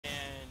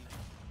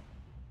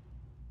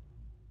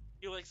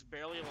Culex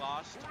barely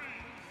lost.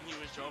 He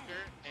was Joker,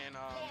 and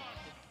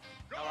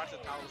Elrox's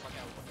power was like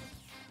at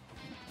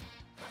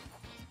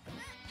 1.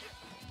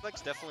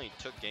 Culex definitely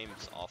took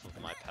games off of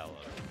my Palu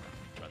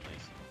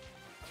friendlies.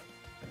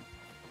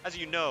 As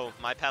you know,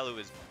 my Palu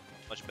is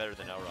much better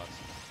than Elrox.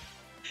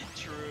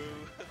 True.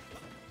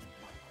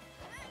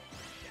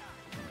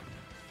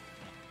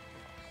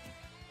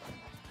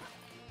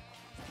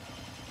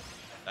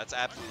 That's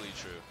absolutely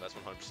true. That's 100%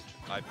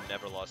 true. I've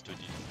never lost to a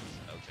DD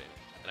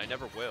Palutena, and I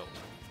never will.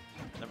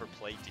 Never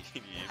play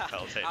DD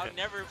Palutena. I'll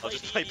never play I'll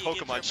just DD play against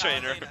your Pokemon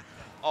Trainer. Palutena.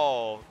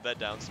 Oh, that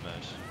down smash.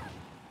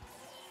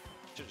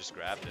 Should've just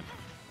grabbed him.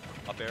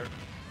 Up air.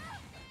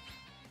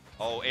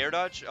 Oh, air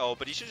dodge? Oh,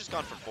 but he should've just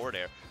gone for forward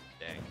air.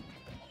 Dang.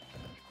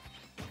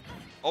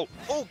 Oh,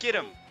 oh, get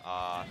him!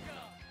 Oh.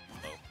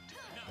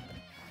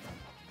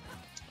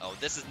 Oh,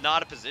 this is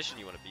not a position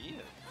you want to be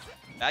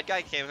in. That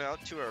guy came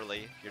out too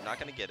early. You're not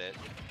gonna get it.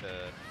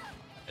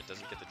 It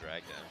doesn't get the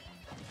drag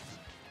down.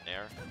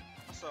 Nair.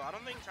 So I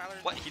don't think Tyler.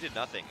 What? He did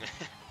nothing.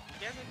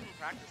 He hasn't been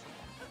practicing.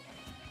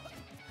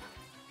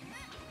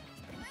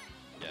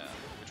 Yeah,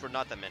 which were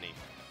not that many.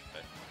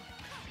 But.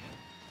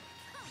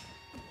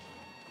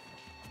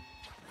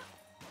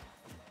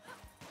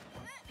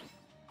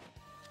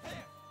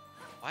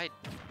 Why?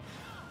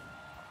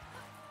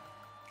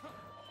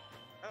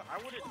 I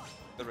wouldn't.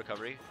 Good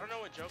recovery. I don't know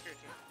what Joker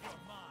can.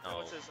 No,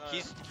 What's his,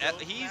 he's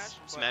smash,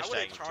 smash but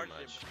I tagging would've too charged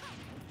much. him.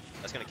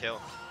 That's gonna kill.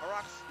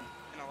 Elrox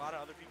and a lot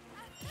of other people.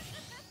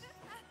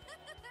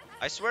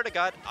 I swear to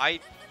God, I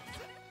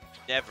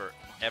never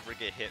ever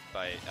get hit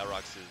by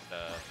Elrox's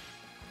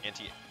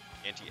anti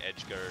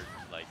edge guard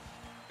like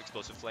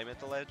explosive flame at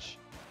the ledge.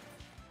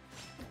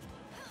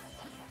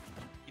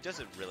 He does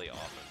it really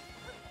often.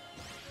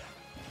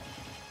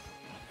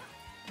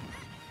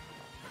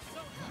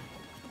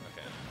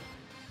 Okay.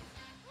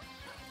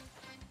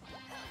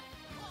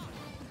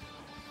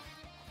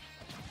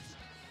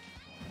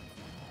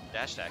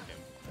 Dash attack him.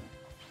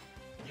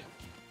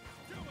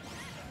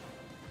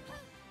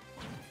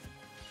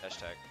 Dash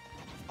attack.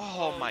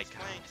 Oh my he's god.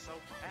 playing so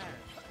bad.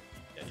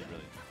 Yeah, you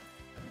really.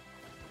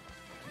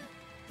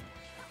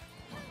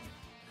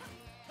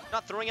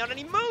 Not throwing out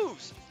any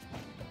moves!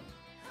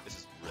 This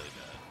is really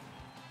bad.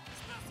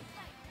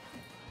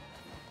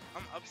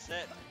 I'm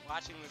upset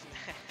watching this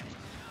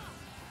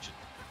match.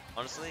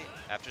 Honestly,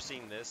 after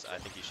seeing this, I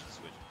think you should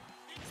switch.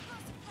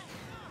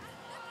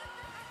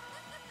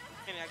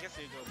 I guess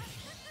he'd go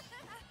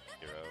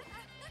Hero.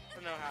 I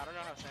don't know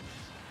how Send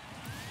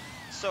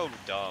So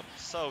dumb.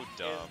 So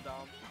dumb. is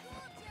dumb.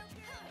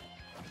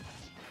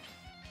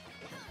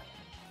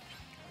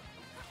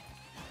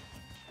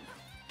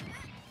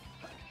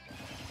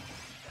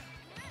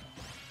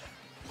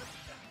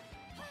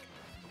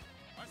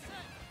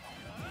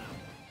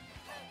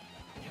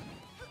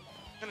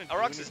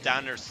 Elrox's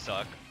downers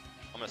suck.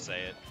 I'm gonna say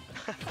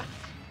it.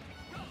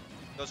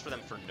 Goes for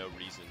them for no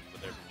reason,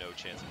 but they have no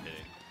chance of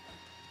hitting.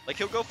 Like,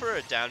 he'll go for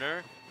a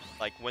downer,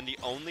 like, when the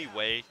only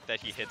way that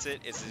he hits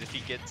it is if he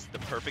gets the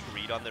perfect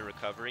read on the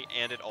recovery,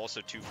 and it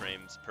also 2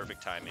 frames,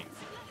 perfect timing.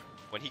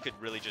 When he could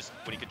really just,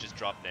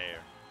 drop Nair.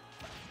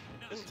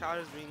 I think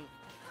Tyler's being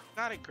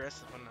not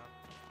aggressive enough.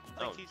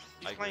 Like, No, he's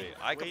I playing agree.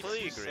 I way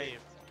completely too agree. Safe,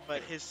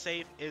 but his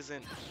save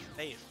isn't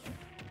safe.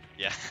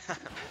 Yeah.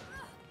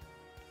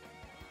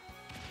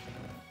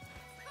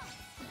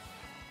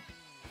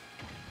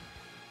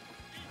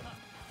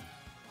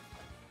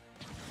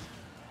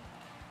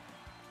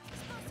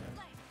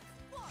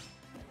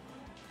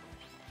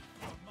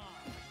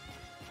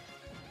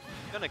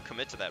 Gonna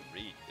commit to that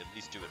read, at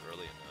least do it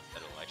early enough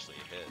that it'll actually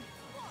hit.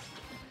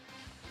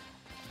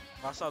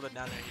 I saw the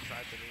down there he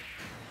tried to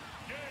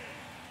do.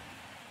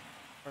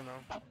 I don't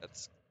know.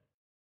 That's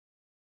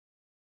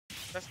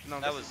This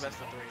That was- is best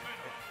of 3.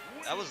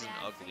 that was an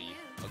ugly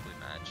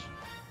match.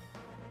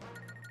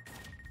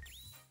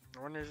 I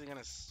wonder is he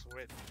gonna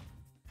switch?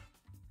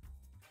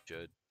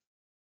 Should.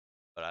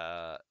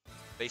 But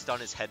based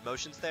on his head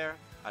motions there,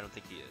 I don't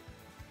think he is.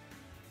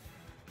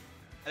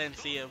 I didn't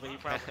see it, but he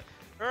probably.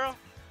 Girl,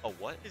 Oh, what?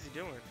 what is he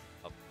doing?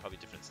 Oh, probably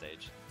different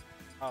stage.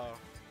 Oh,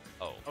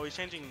 Oh. oh, he's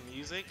changing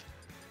music.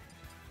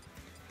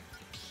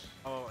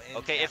 Oh, and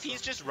Okay, if Castle.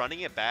 he's just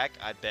running it back,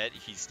 I bet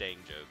he's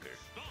staying Joker.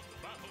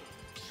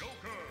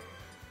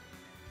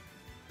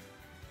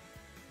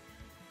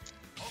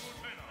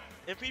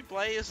 If he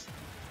plays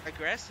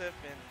aggressive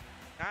and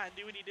not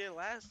do what he did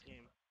last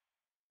game,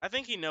 I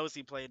think he knows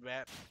he played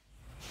bad.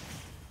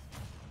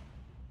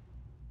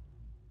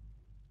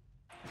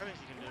 I think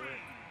he can do it.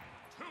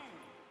 2,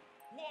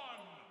 1,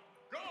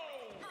 go!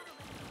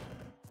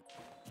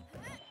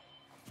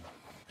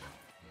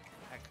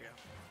 Heck yeah.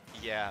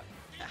 Yeah.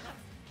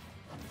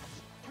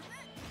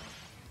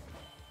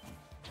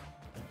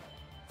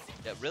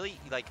 Yeah, really,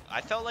 like,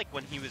 I felt like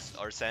when he was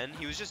Arsene,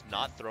 he was just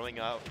not throwing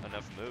out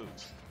enough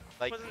moves.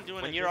 Like, Wasn't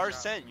doing when a you're good job.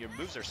 Arsene, your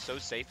moves are so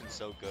safe and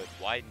so good.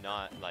 Why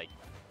not, like,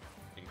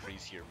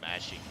 increase your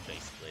mashing,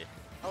 basically?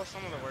 That was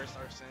some of the worst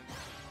Arsene.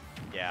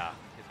 Yeah,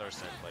 his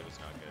Arsene play was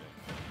not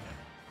good.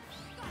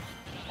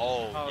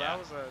 Oh, Oh, yeah. that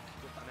was a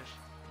good punish.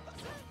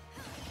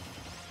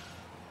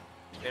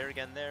 Bear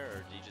again there,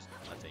 or did he just?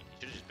 I think he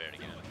should have just bared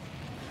again.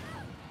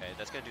 Okay,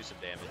 that's gonna do some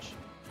damage.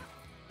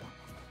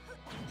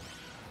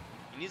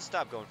 You need to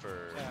stop going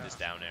for this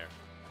down air.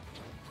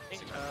 I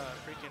think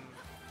freaking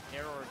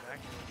air or back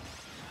air.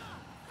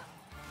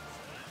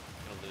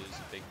 Gonna lose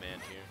a big man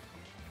here.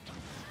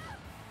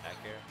 Back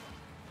air.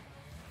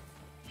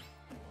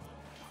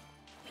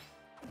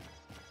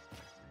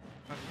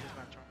 Oh, he's just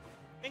not trying.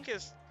 I think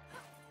his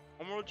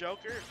Emerald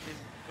Joker is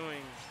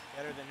doing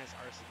better than his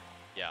RC.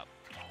 Yeah.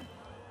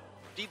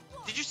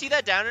 Did you see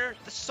that downer?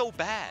 That's so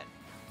bad.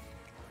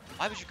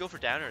 Why would you go for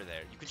downer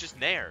there? You could just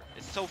nair.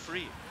 It's so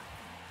free.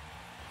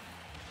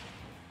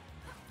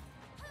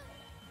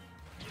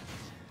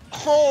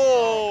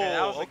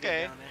 Oh,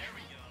 okay.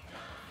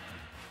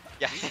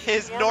 Yeah,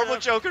 his normal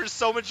Joker is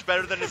so much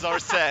better than his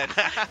Arsene.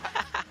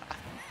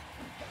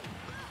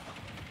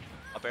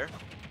 Up air?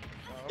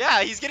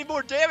 Yeah, he's getting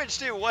more damage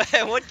too.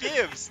 What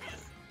gives?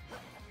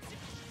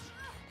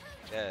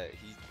 Yeah,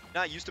 he's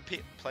not used to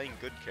playing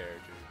good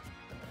characters.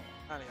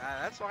 Honey,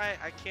 that's why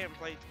I can't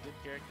play good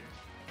characters.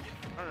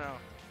 I don't know.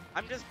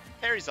 I'm just...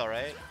 Terry's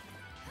alright.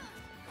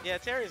 Yeah,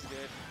 Terry's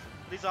good.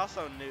 But he's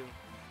also new.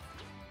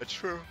 That's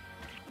true.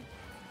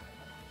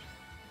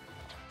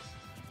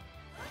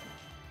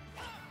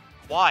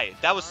 Why?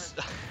 That was...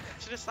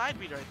 Should have side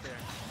beat right there.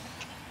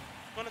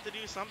 He wanted to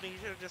do something, he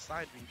should have just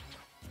side beat.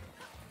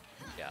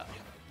 Yeah.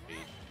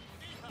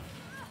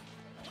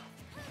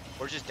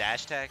 Or just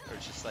dash tech, or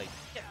just like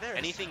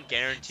anything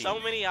guaranteed. So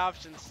many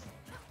options.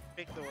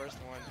 Pick the worst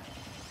one.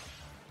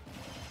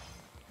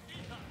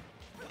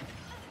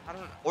 I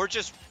don't know. Or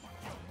just...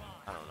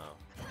 I don't know.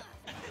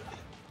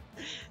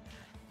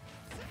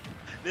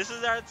 This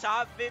is our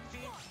top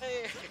 15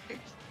 players.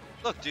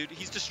 Look, dude,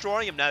 he's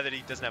destroying him now that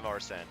he doesn't have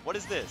Arsene. What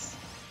is this?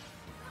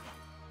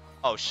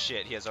 Oh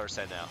shit, he has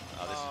Arsene now.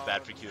 Oh, this is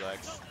bad for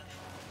Culex.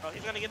 Oh,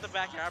 he's gonna get the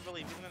back here, I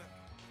believe. He's gonna...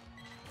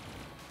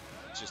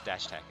 It's just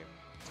dash tech him.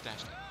 It's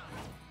dash tech.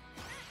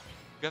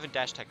 You haven't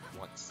dash tech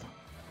once.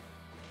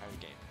 Entire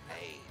game.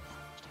 Hey.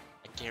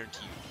 I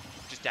guarantee you.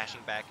 Just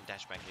dashing back and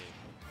dash back in.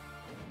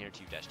 I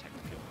guarantee you dash tech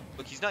will kill him.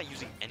 Look, he's not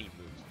using any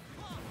moves.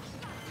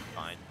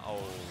 Fine.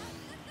 Oh.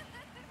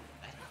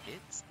 That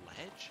hits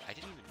ledge? I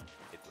didn't even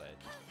hit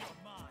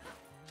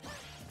ledge.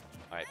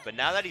 Alright, but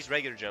now that he's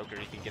regular Joker,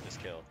 he can get this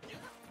kill.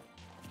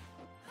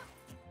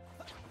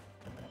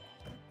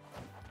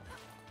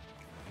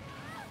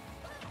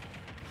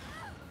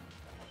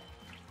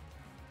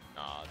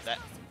 Aw, that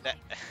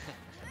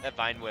that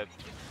vine whip,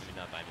 I mean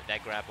not vine whip,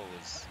 that grapple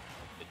was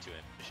a bit too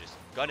ambitious.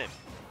 Gun him.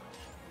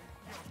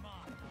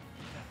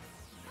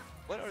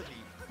 What are the...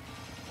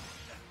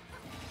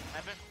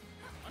 Happen?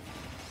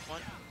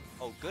 One.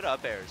 Oh, good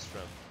up airs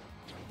from...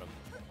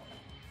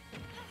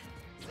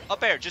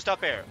 Up air, just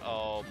up air.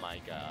 Oh my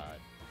god.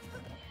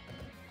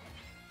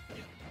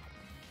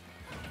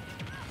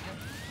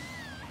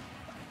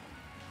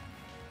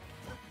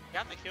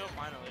 Got the kill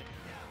finally.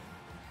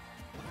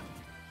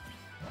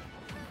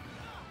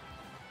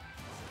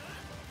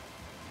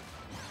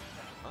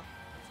 Huh?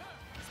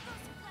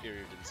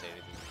 Superior didn't say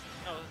anything.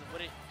 No,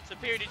 what it...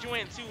 Superior, did you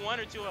win 2-1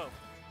 or 2-0?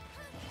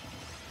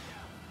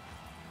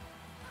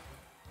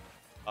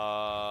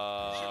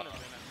 Shouldn't have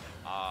been.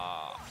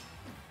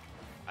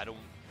 I don't...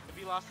 If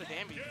you lost to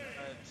Danby, 2.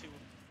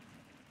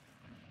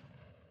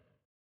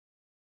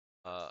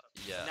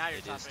 Yeah, Now you're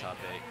it is top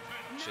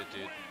 8. Shit,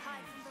 dude.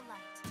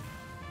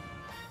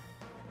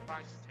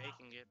 Fox is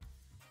taking it.